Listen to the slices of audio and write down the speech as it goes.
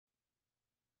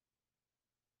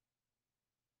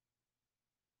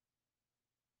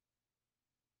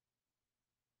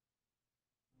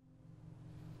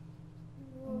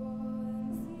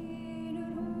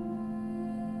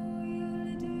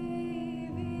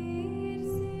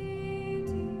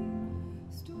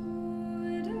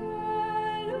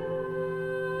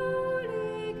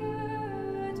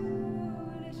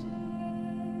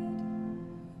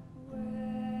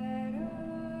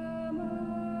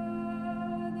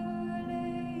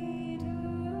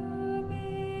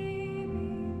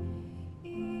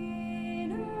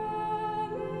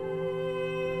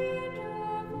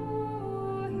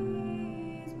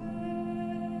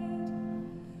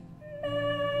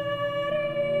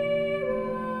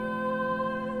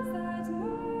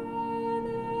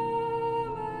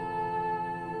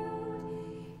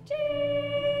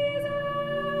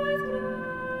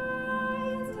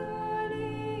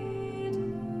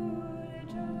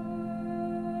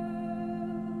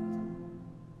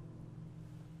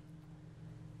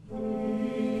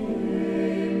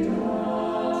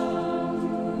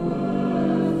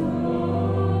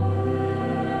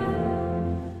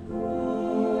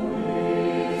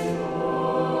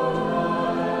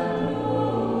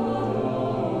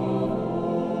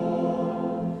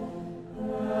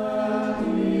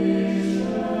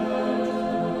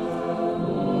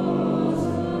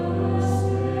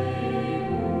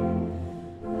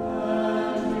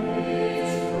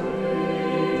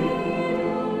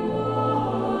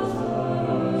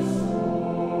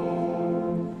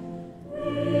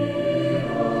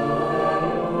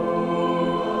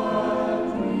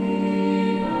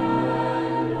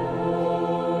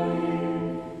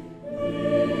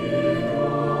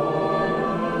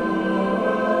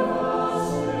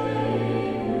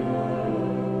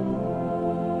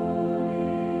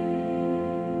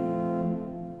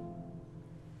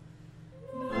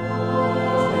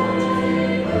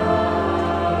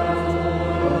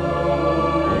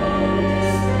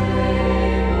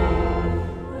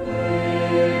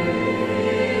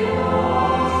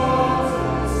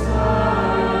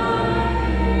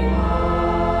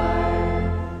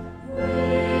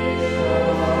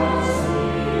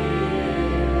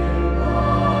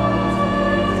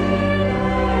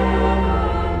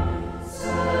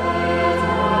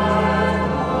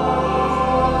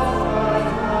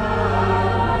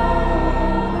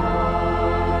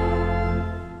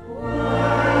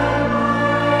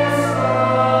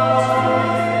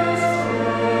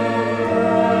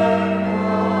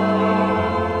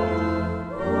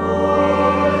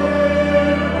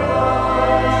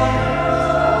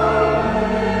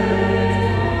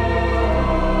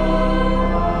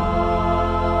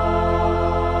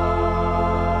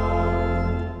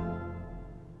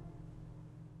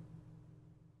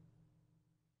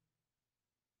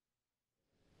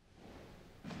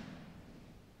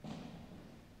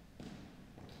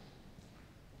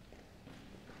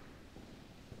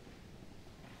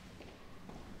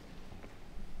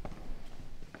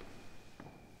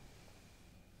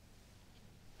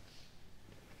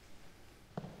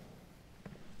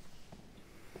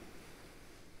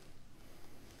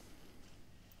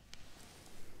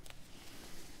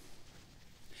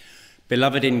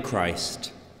Beloved in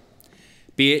Christ,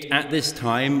 be it at this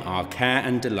time our care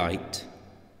and delight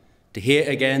to hear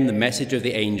again the message of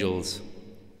the angels,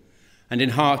 and in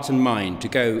heart and mind to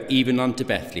go even unto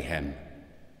Bethlehem,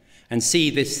 and see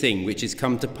this thing which is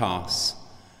come to pass,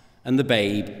 and the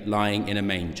babe lying in a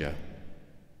manger.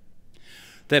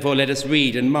 Therefore let us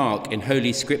read and mark in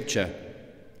Holy Scripture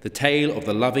the tale of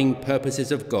the loving purposes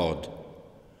of God,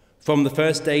 from the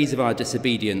first days of our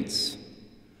disobedience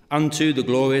unto the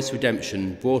glorious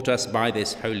redemption brought us by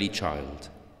this holy child.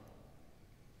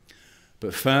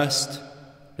 But first,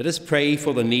 let us pray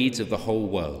for the needs of the whole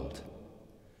world,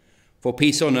 for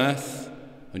peace on earth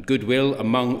and goodwill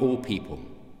among all people,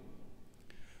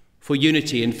 for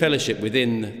unity and fellowship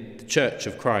within the Church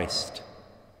of Christ,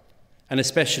 and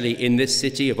especially in this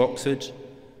city of Oxford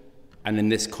and in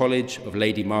this college of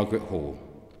Lady Margaret Hall.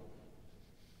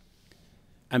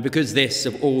 And because this,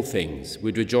 of all things,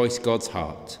 would rejoice God's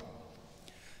heart,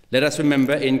 let us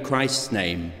remember in Christ's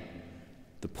name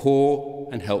the poor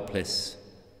and helpless,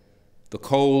 the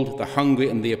cold, the hungry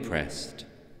and the oppressed,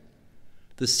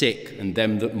 the sick and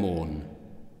them that mourn,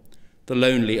 the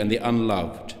lonely and the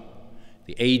unloved,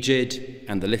 the aged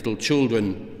and the little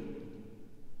children,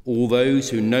 all those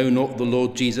who know not the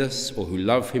Lord Jesus or who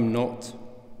love him not,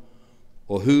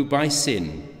 or who by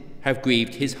sin have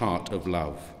grieved his heart of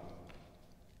love.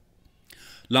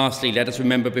 Lastly, let us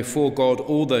remember before God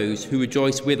all those who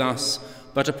rejoice with us,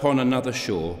 but upon another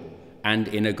shore and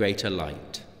in a greater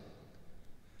light.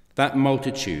 That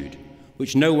multitude,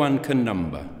 which no one can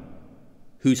number,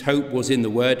 whose hope was in the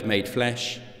Word made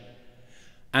flesh,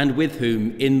 and with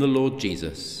whom in the Lord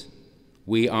Jesus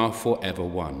we are forever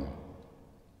one.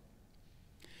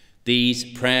 These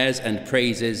prayers and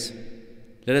praises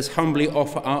let us humbly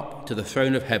offer up to the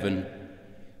throne of heaven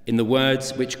in the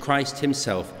words which Christ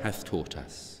himself hath taught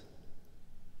us.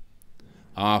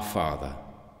 Our Father,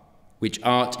 which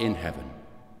art in heaven,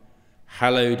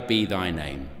 hallowed be thy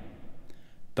name.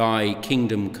 Thy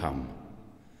kingdom come,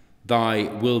 thy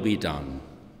will be done,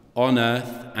 on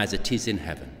earth as it is in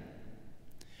heaven.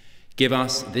 Give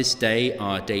us this day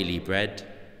our daily bread,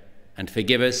 and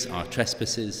forgive us our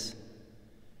trespasses,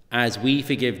 as we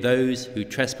forgive those who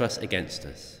trespass against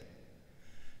us.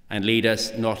 And lead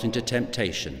us not into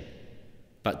temptation,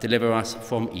 but deliver us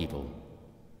from evil.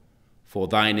 For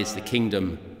thine is the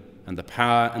kingdom, and the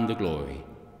power, and the glory,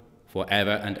 for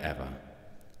ever and ever.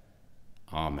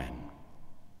 Amen.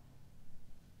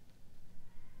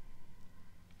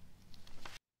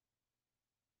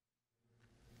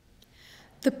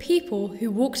 The people who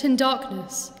walked in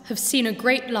darkness have seen a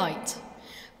great light.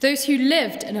 Those who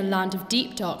lived in a land of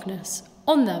deep darkness,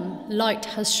 on them light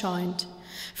has shined.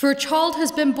 For a child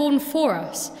has been born for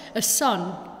us, a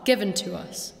son given to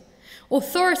us.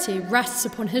 Authority rests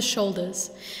upon his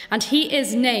shoulders, and he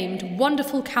is named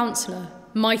Wonderful Counselor,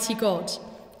 Mighty God,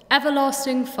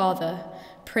 Everlasting Father,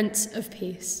 Prince of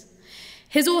Peace.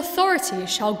 His authority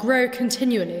shall grow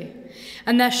continually,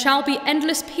 and there shall be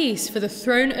endless peace for the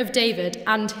throne of David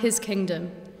and his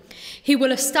kingdom. He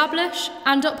will establish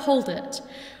and uphold it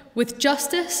with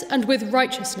justice and with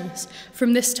righteousness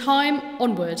from this time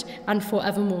onward and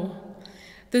forevermore.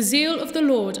 The zeal of the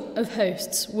Lord of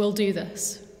hosts will do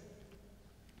this.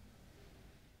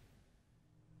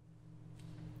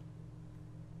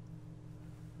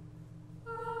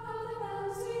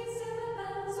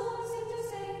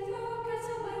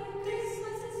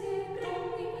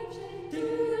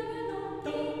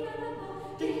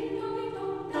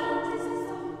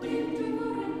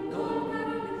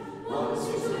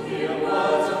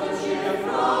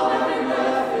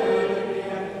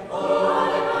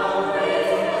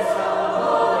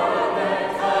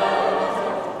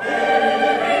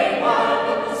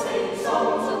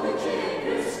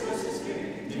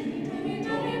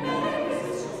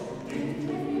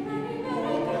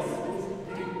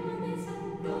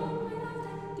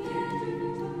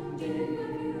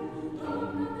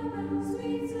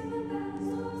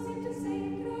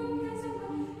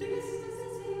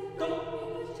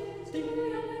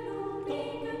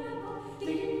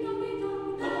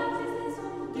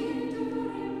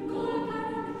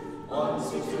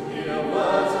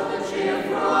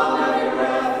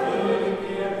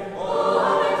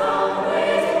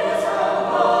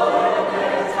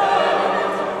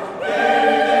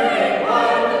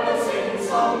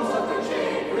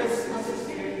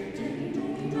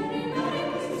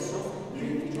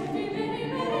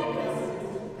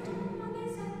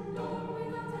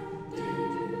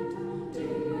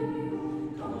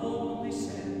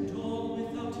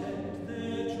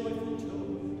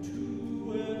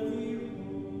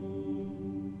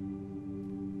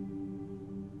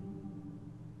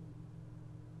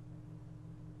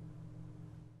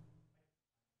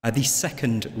 The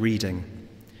second reading.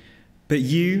 But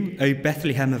you, O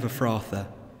Bethlehem of Ephrathah,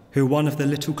 who are one of the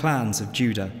little clans of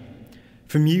Judah,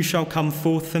 from you shall come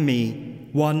forth for me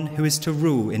one who is to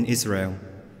rule in Israel,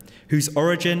 whose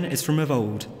origin is from of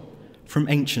old, from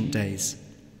ancient days.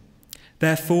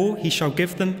 Therefore he shall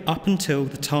give them up until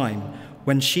the time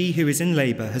when she who is in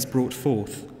labour has brought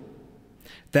forth.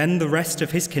 Then the rest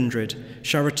of his kindred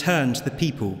shall return to the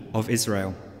people of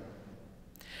Israel.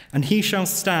 And he shall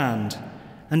stand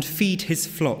and feed his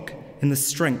flock in the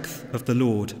strength of the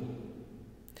Lord,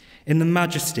 in the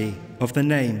majesty of the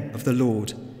name of the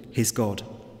Lord his God.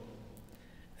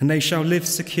 And they shall live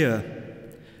secure,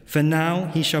 for now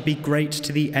he shall be great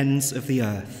to the ends of the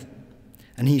earth,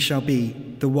 and he shall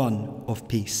be the one of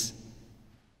peace.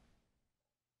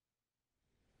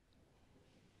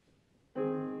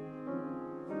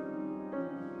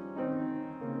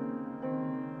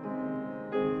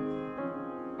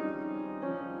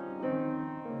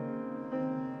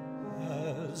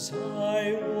 As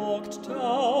I walked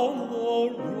down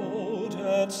the road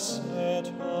at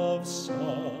set of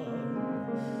sun,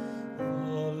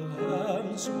 the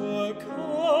lambs were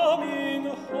coming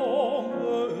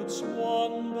homewards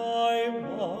one by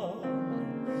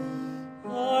one.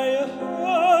 I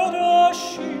heard a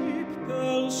sheep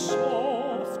bell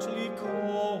softly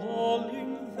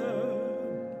calling them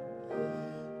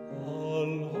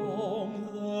along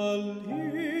the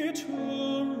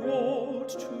little road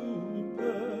to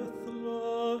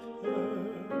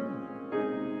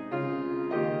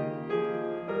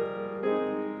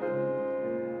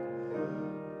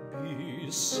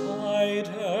beside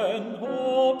an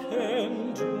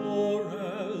open door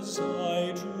as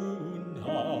I drew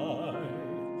nigh,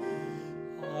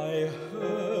 I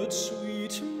heard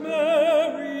sweet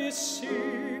Mary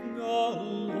sing a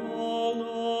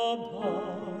lullaby.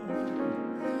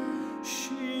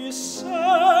 She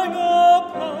sang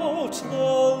about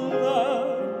the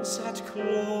lambs at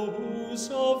close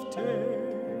of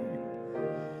day,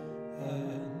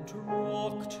 and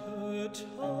rocked her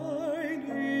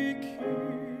tiny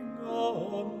king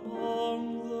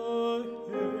among the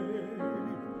hay.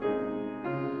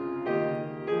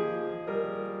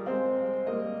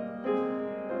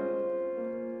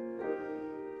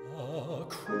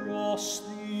 Across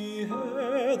the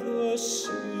air the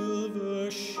silver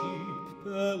sheep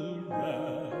bell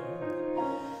rang.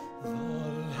 The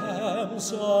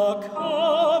lambs are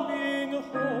coming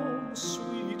home,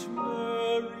 sweet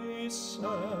Mary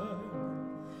sang.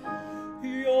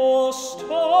 Your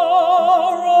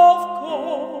star of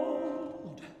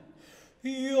gold,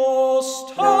 your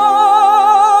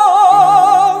star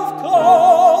of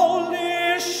gold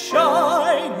is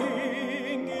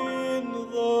shining in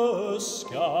the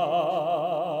sky.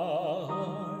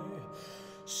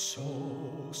 So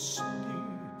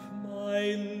sleep,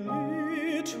 my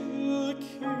little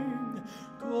king,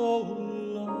 go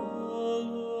lullaby.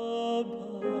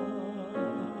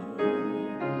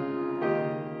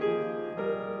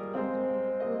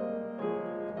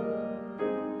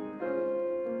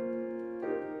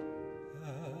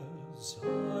 As I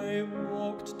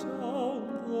walked down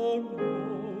the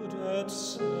road at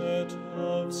set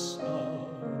of sun,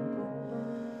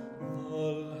 the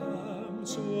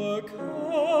lambs were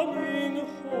coming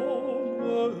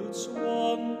homewards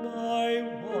one by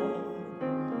one.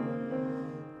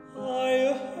 I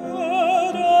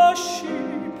heard a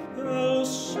sheep bell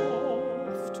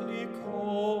softly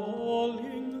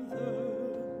calling them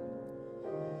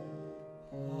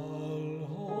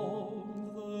along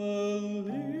the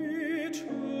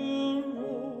little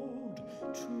road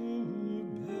to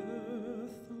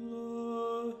Bethlehem.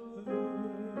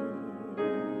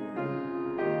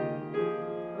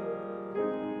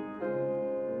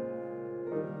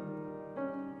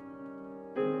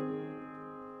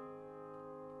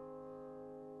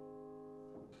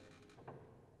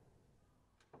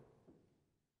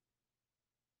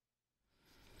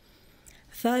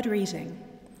 Third reading.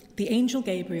 The angel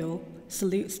Gabriel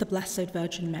salutes the Blessed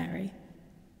Virgin Mary.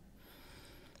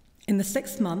 In the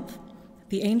 6th month,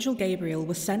 the angel Gabriel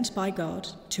was sent by God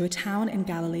to a town in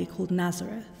Galilee called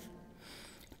Nazareth,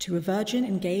 to a virgin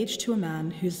engaged to a man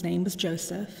whose name was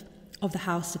Joseph, of the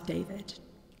house of David.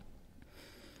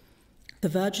 The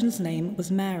virgin's name was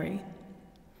Mary,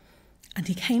 and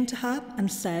he came to her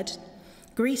and said,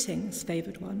 "Greetings,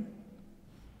 favored one.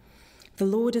 The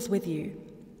Lord is with you."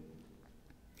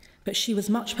 But she was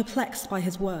much perplexed by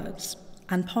his words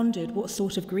and pondered what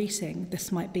sort of greeting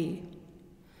this might be.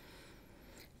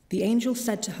 The angel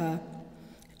said to her,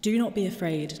 "Do not be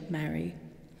afraid, Mary,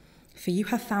 for you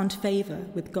have found favor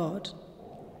with God.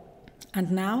 And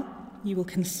now you will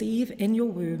conceive in your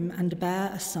womb and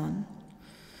bear a son,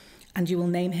 and you will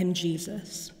name him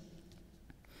Jesus.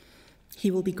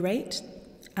 He will be great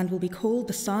and will be called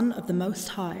the Son of the Most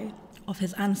High, of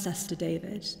his ancestor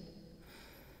David.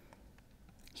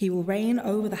 He will reign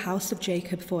over the house of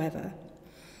Jacob forever,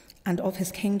 and of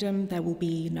his kingdom there will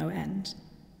be no end."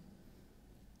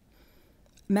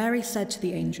 Mary said to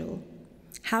the angel,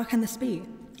 "How can this be,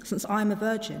 since I am a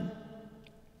virgin?"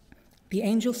 The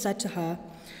angel said to her,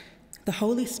 "The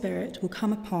Holy Spirit will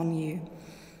come upon you,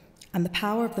 and the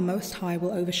power of the Most High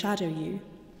will overshadow you.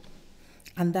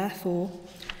 And therefore,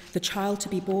 the child to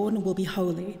be born will be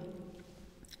holy.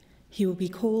 He will be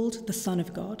called the Son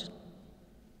of God.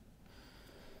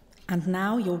 And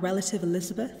now your relative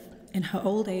Elizabeth, in her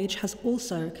old age, has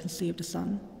also conceived a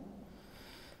son.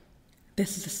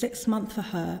 This is the 6th month for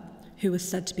her who was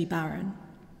said to be barren.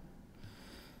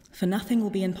 For nothing will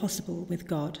be impossible with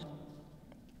God."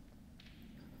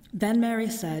 Then Mary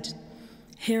said,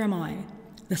 "Here am I,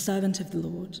 the servant of the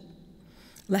Lord.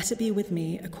 Let it be with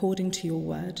me according to your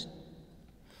word."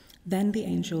 Then the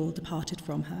angel departed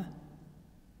from her.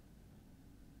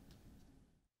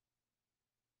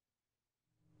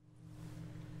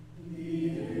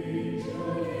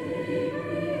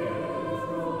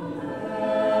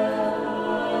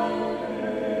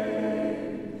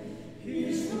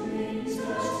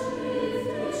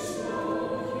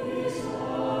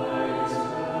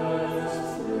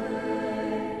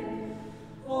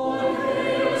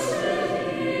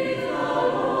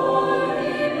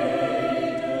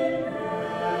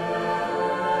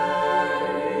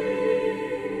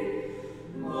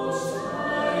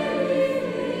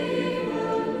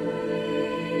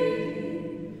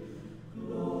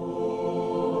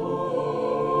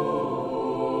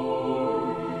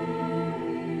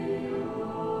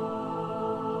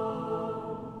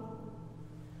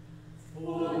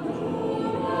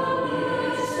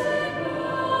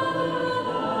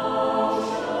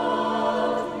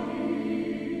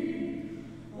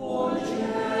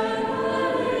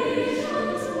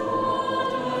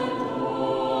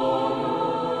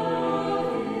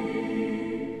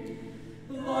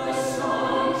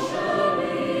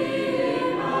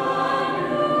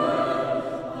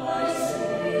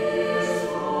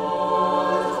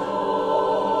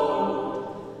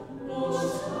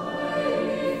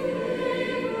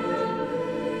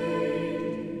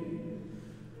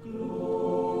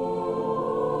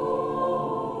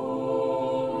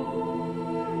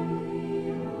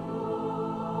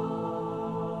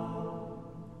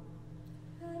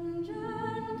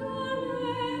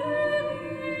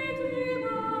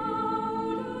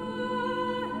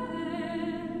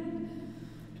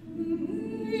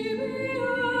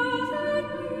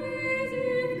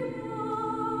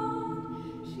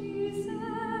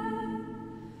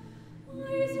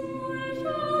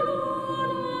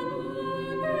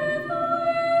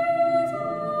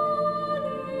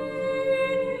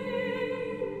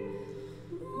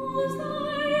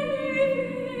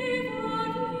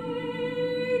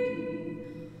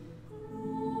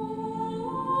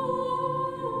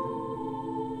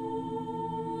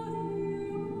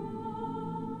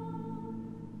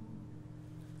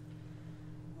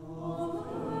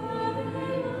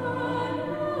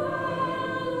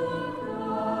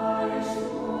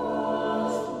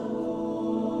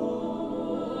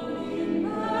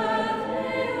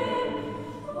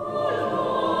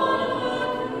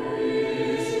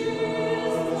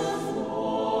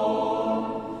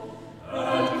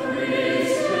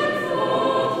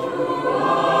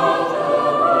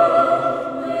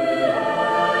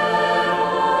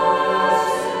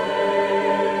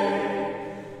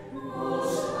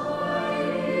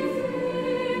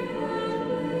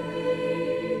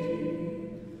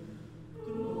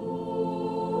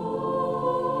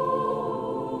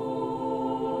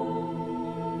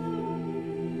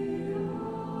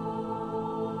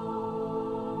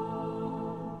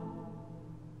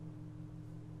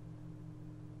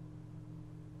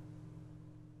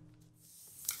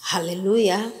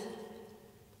 Hallelujah.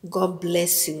 God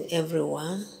bless you,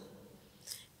 everyone.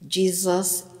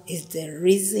 Jesus is the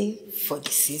reason for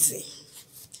the season.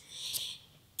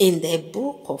 In the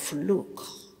book of Luke,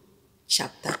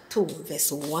 chapter 2,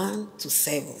 verse 1 to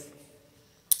 7,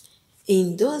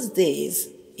 in those days,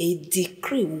 a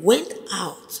decree went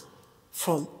out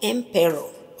from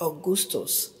Emperor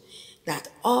Augustus that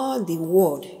all the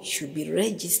world should be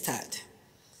registered.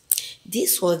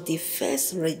 This was the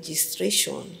first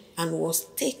registration and was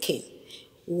taken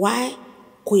while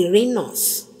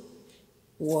Quirinius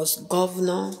was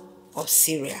governor of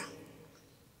Syria.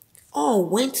 All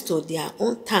went to their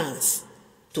own towns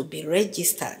to be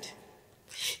registered.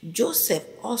 Joseph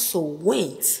also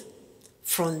went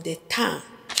from the town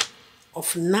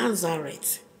of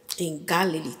Nazareth in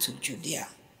Galilee to Judea,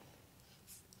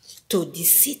 to the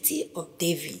city of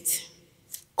David,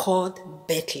 called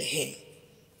Bethlehem,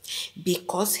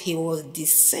 because he was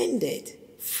descended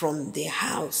from the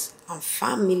house and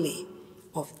family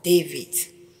of David.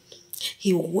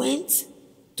 He went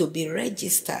to be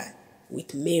registered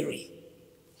with Mary,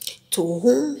 to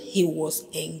whom he was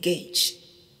engaged,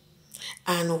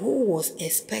 and who was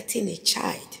expecting a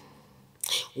child.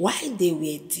 While they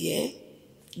were there,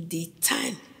 the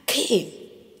time came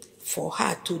for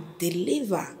her to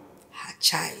deliver her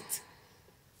child,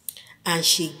 and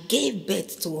she gave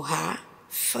birth to her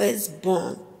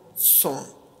firstborn son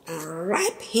and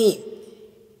wrapped him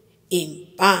in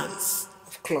bands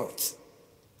of cloth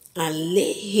and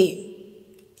laid him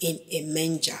in a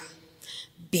manger,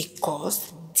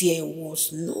 because there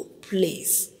was no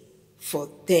place for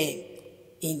them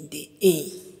in the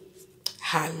inn.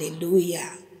 Hallelujah.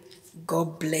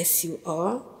 God bless you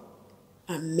all,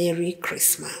 and Merry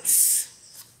Christmas.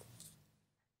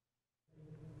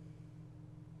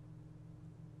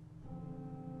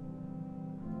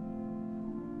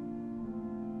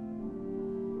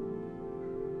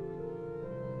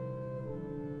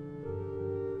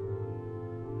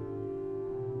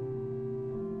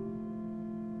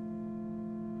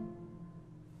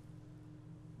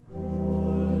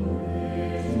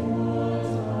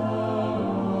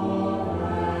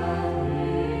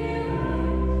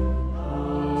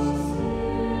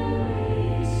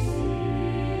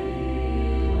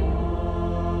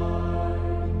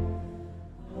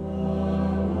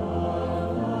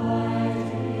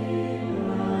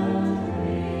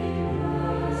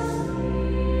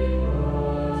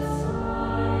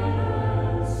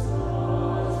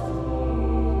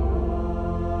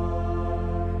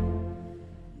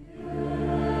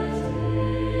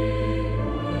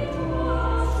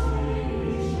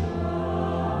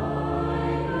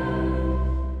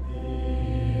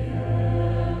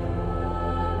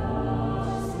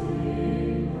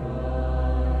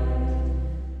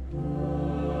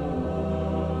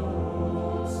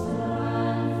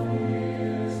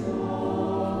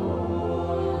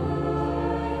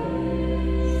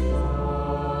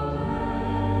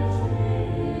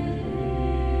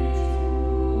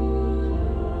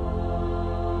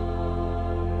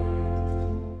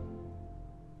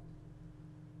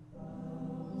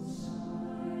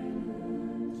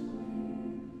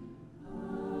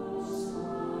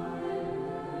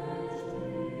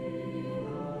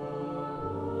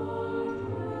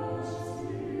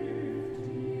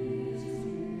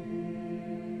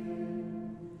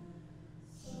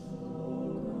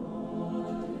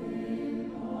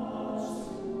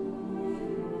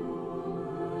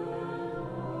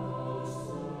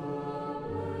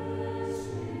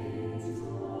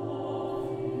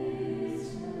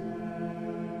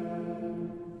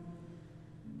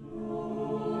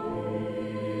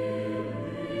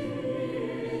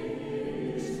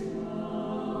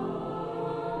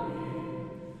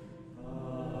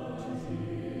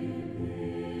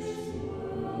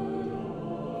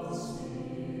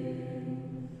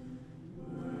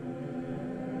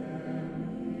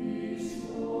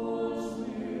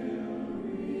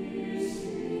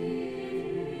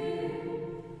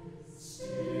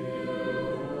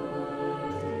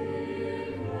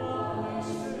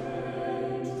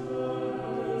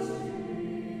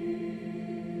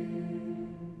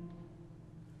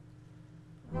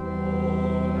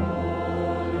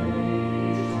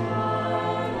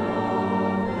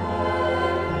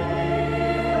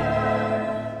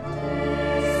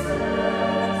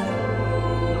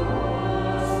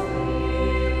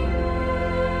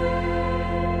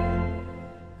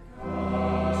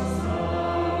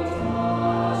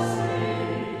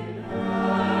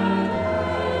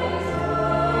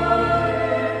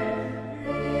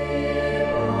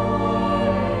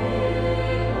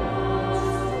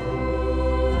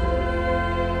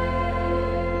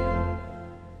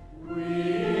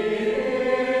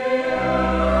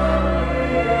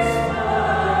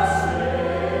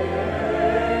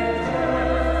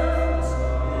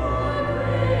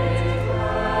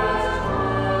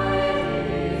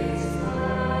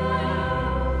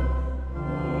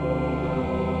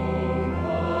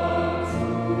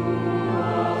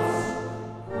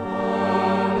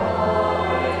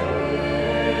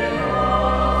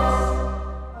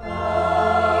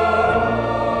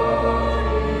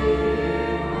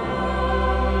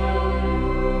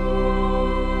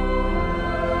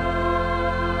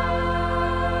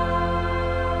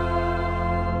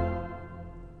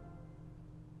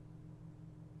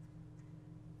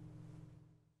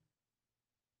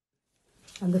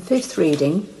 And the fifth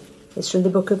reading is from the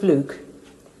book of Luke,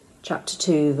 chapter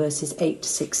 2, verses 8 to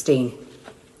 16.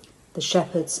 the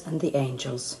shepherds and the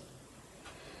angels.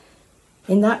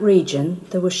 In that region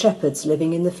there were shepherds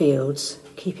living in the fields,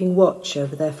 keeping watch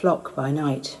over their flock by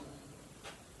night.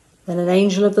 Then an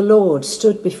angel of the Lord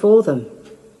stood before them,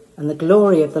 and the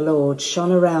glory of the Lord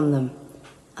shone around them,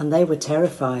 and they were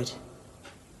terrified.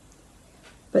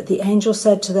 But the angel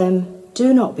said to them,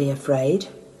 "Do not be afraid,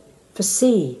 for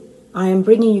see, I am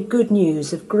bringing you good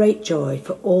news of great joy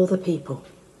for all the people.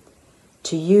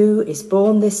 To you is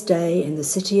born this day in the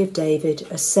city of David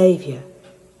a Saviour,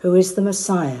 who is the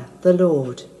Messiah, the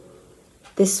Lord.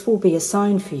 This will be a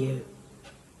sign for you.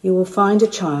 You will find a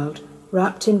child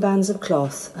wrapped in bands of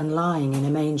cloth and lying in a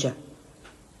manger."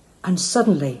 And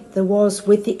suddenly there was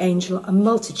with the angel a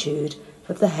multitude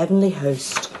of the heavenly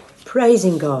host,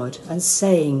 praising God and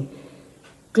saying,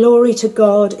 "Glory to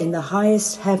God in the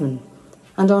highest heaven,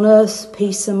 and on earth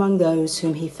peace among those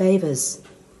whom he favours."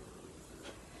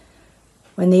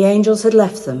 When the angels had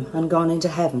left them and gone into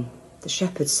heaven, the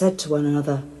shepherds said to one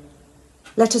another,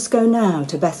 "Let us go now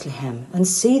to Bethlehem and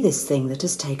see this thing that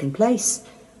has taken place,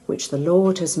 which the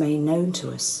Lord has made known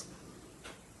to us."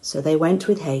 So they went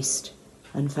with haste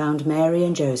and found Mary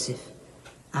and Joseph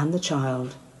and the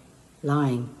child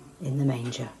lying in the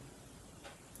manger.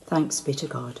 Thanks be to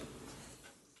God.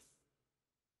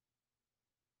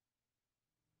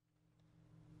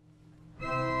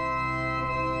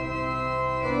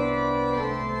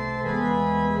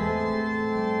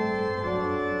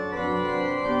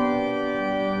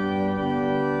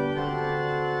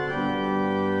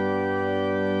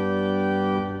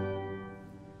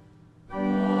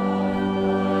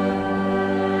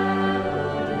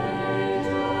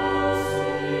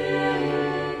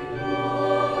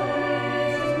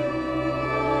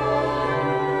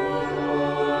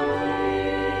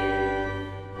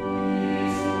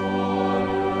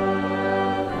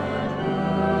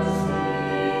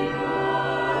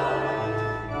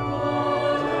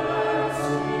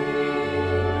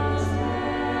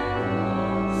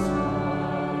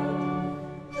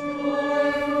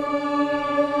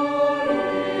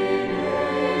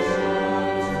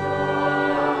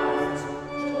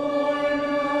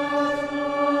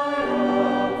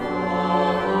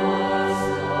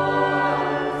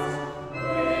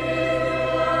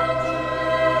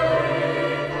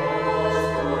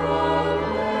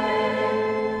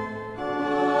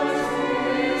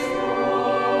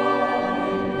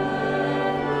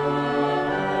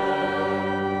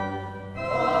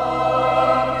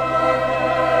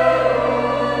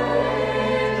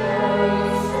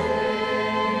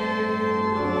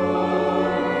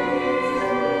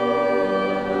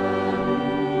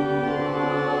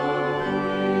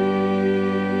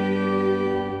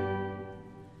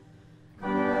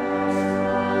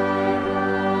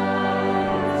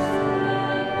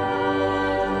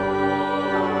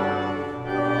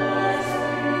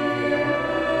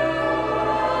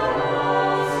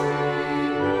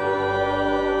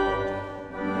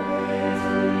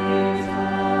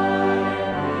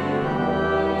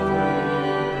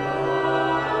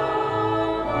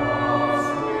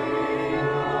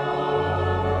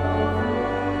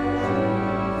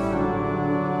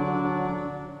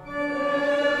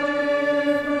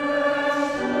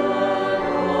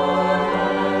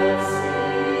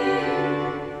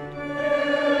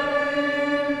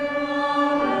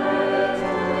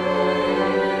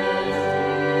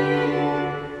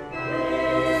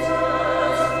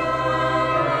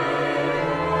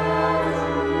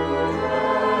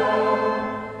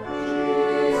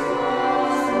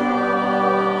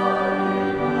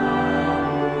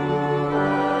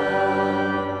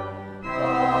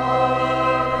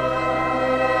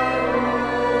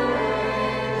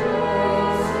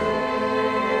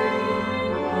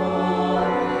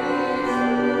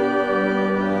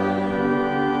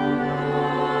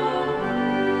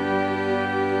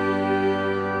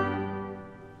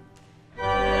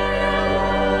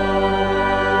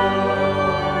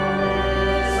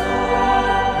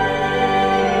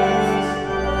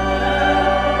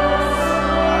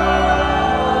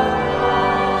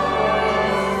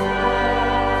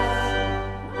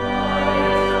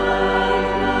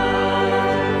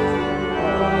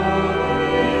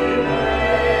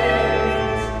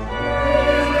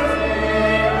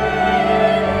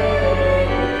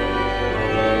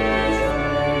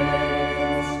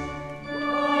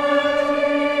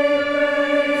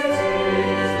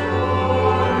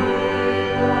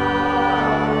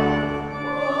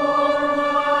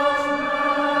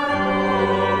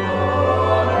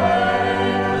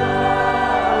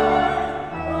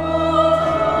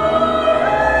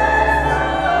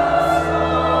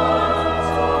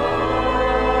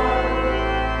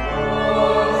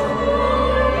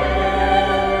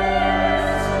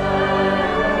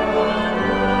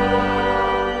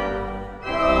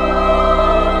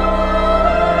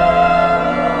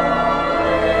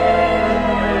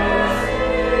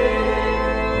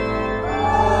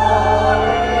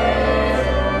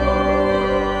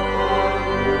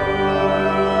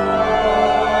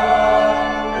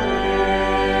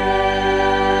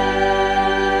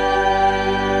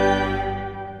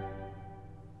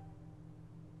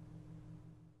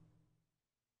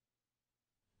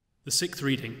 The sixth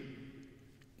reading,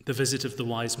 the visit of the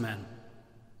wise men.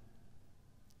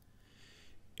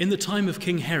 In the time of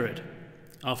King Herod,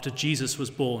 after Jesus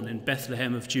was born in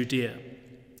Bethlehem of Judea,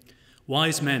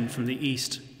 wise men from the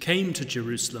east came to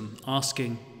Jerusalem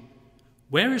asking,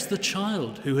 "Where is the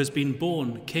child who has been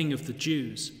born King of the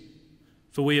Jews?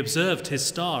 For we observed his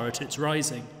star at its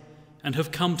rising and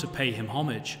have come to pay him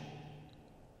homage."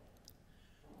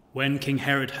 When King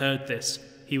Herod heard this,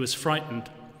 he was frightened,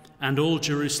 and all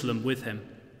Jerusalem with him.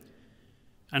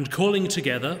 And calling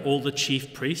together all the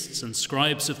chief priests and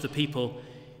scribes of the people,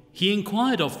 he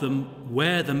inquired of them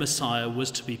where the Messiah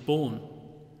was to be born.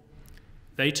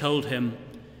 They told him,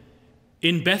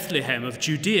 "In Bethlehem of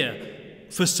Judea,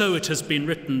 for so it has been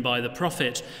written by the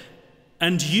prophet,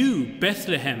 'And you,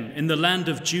 Bethlehem, in the land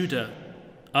of Judah,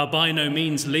 are by no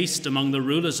means least among the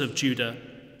rulers of Judah.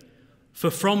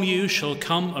 For from you shall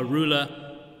come a ruler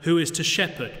who is to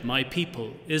shepherd my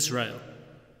people Israel.'"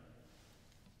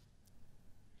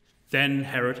 Then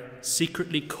Herod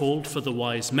secretly called for the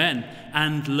wise men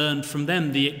and learned from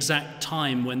them the exact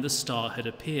time when the star had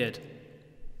appeared.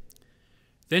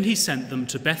 Then he sent them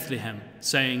to Bethlehem,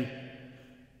 saying,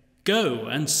 "Go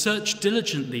and search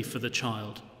diligently for the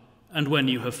child, and when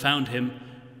you have found him,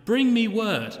 bring me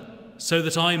word, so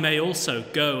that I may also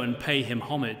go and pay him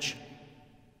homage."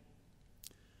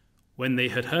 When they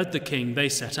had heard the king, they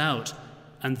set out,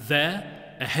 and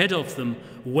there, ahead of them,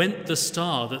 went the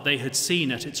star that they had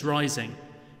seen at its rising,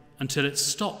 until it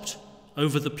stopped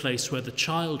over the place where the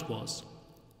child was.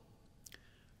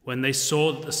 When they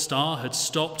saw that the star had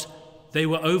stopped, they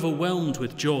were overwhelmed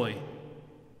with joy.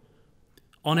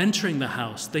 On entering the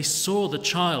house, they saw the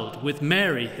child with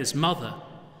Mary, his mother,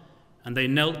 and they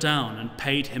knelt down and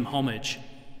paid him homage.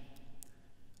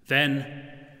 Then,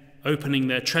 opening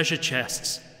their treasure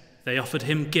chests, they offered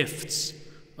him gifts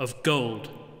of gold,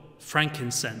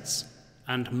 frankincense,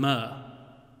 and myrrh.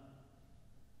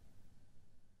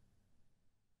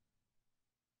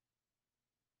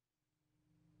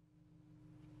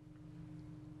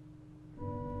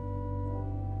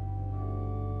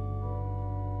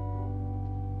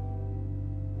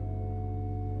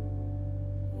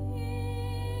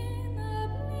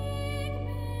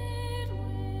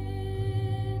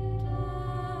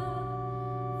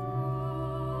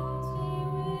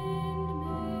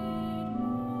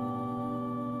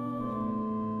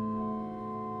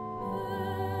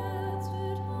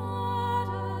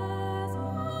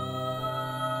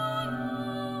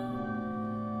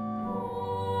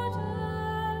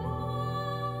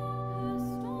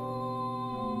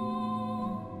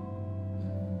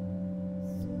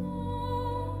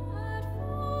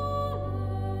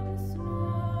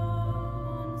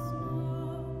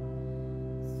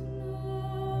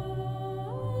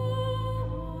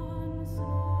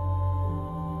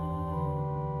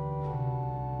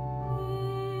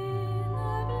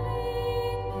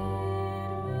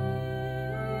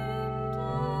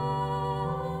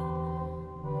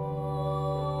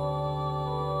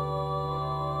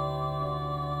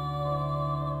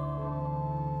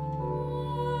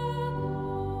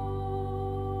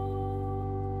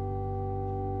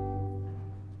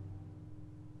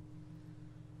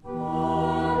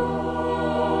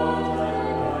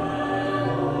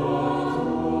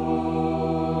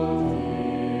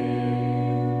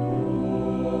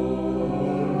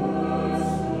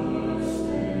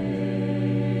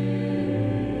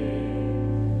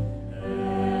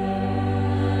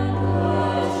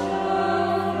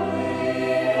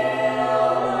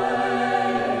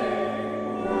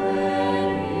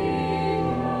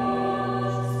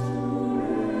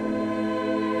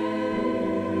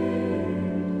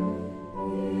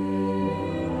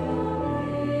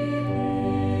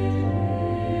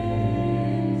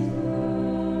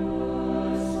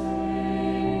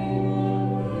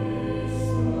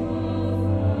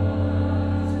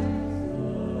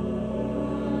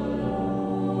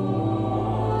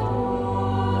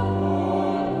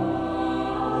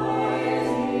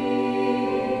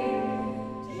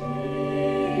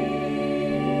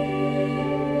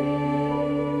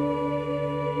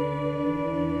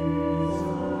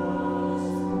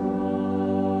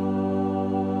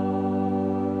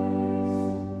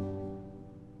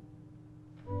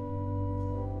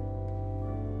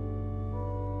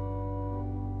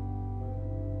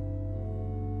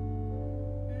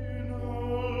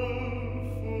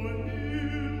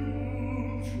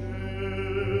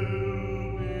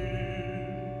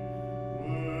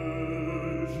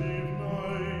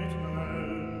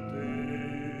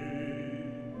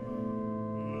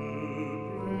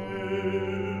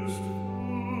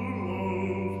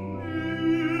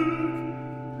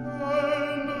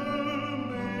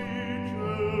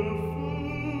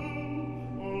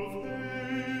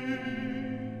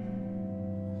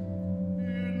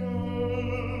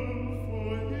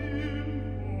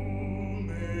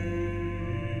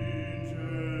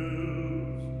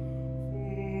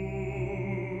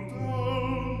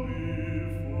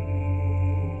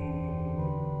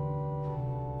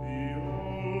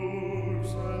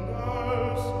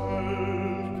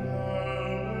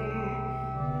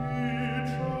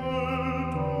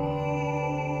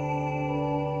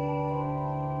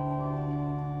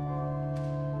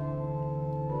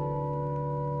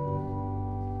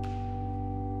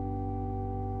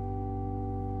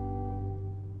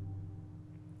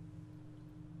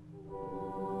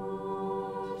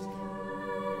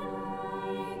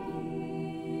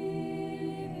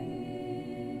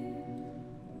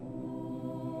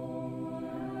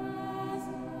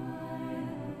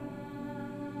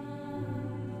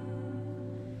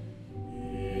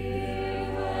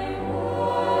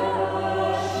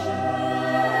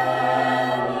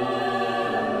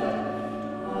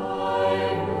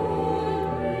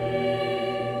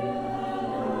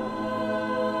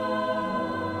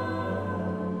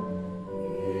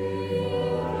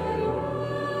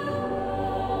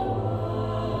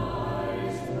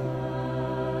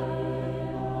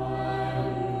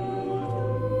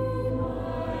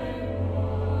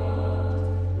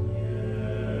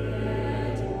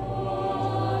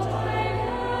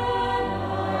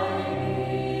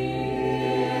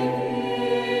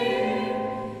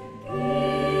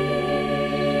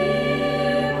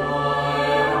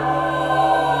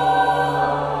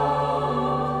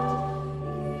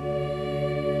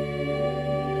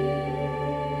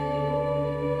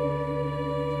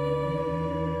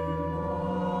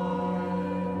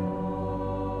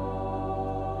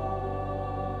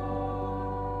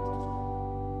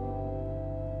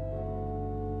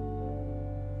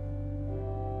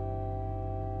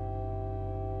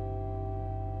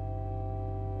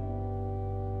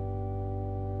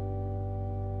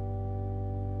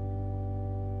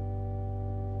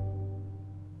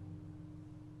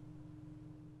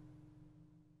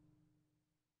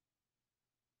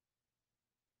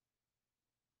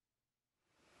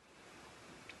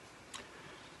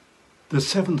 The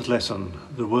seventh lesson,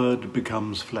 the Word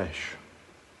becomes flesh.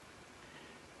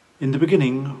 In the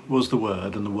beginning was the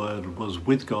Word, and the Word was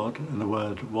with God, and the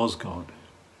Word was God.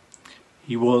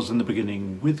 He was in the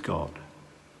beginning with God.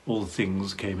 All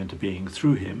things came into being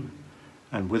through him,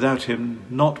 and without him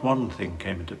not one thing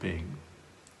came into being.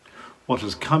 What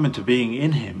has come into being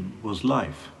in him was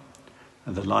life,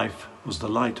 and the life was the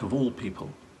light of all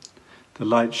people. The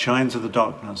light shines in the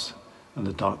darkness, and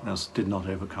the darkness did not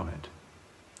overcome it.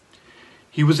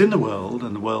 He was in the world,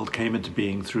 and the world came into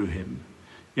being through him,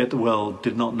 yet the world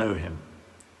did not know him.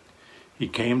 He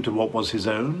came to what was his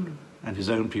own, and his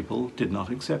own people did not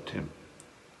accept him.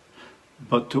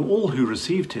 But to all who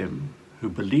received him, who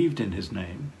believed in his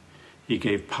name, he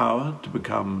gave power to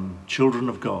become children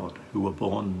of God, who were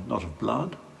born not of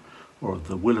blood, or of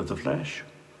the will of the flesh,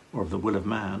 or of the will of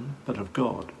man, but of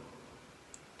God.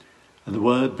 And the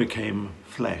Word became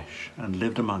flesh and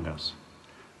lived among us.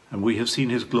 And we have seen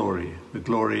his glory, the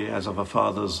glory as of a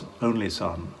Father's only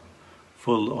Son,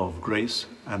 full of grace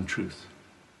and truth.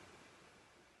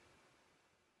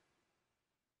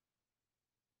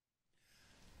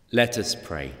 Let us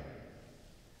pray.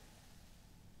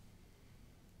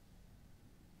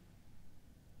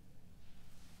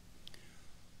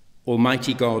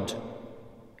 Almighty God,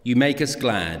 you make us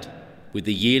glad with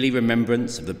the yearly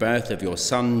remembrance of the birth of your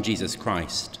Son, Jesus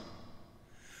Christ.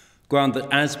 Grant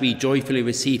that as we joyfully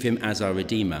receive him as our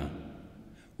Redeemer,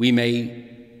 we may,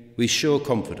 with sure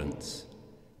confidence,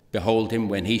 behold him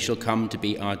when he shall come to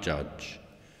be our judge,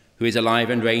 who is alive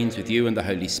and reigns with you and the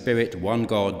Holy Spirit, one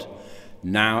God,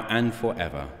 now and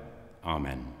forever.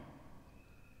 Amen.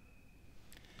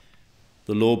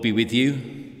 The Lord be with you.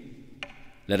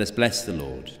 Let us bless the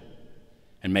Lord.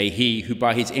 And may he, who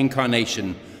by his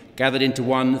incarnation gathered into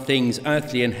one things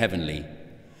earthly and heavenly,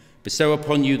 bestow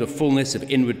upon you the fullness of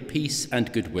inward peace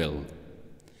and goodwill,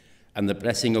 and the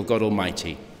blessing of God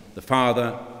Almighty, the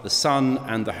Father, the Son,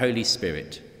 and the Holy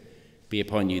Spirit, be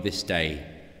upon you this day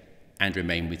and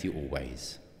remain with you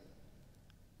always.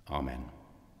 Amen.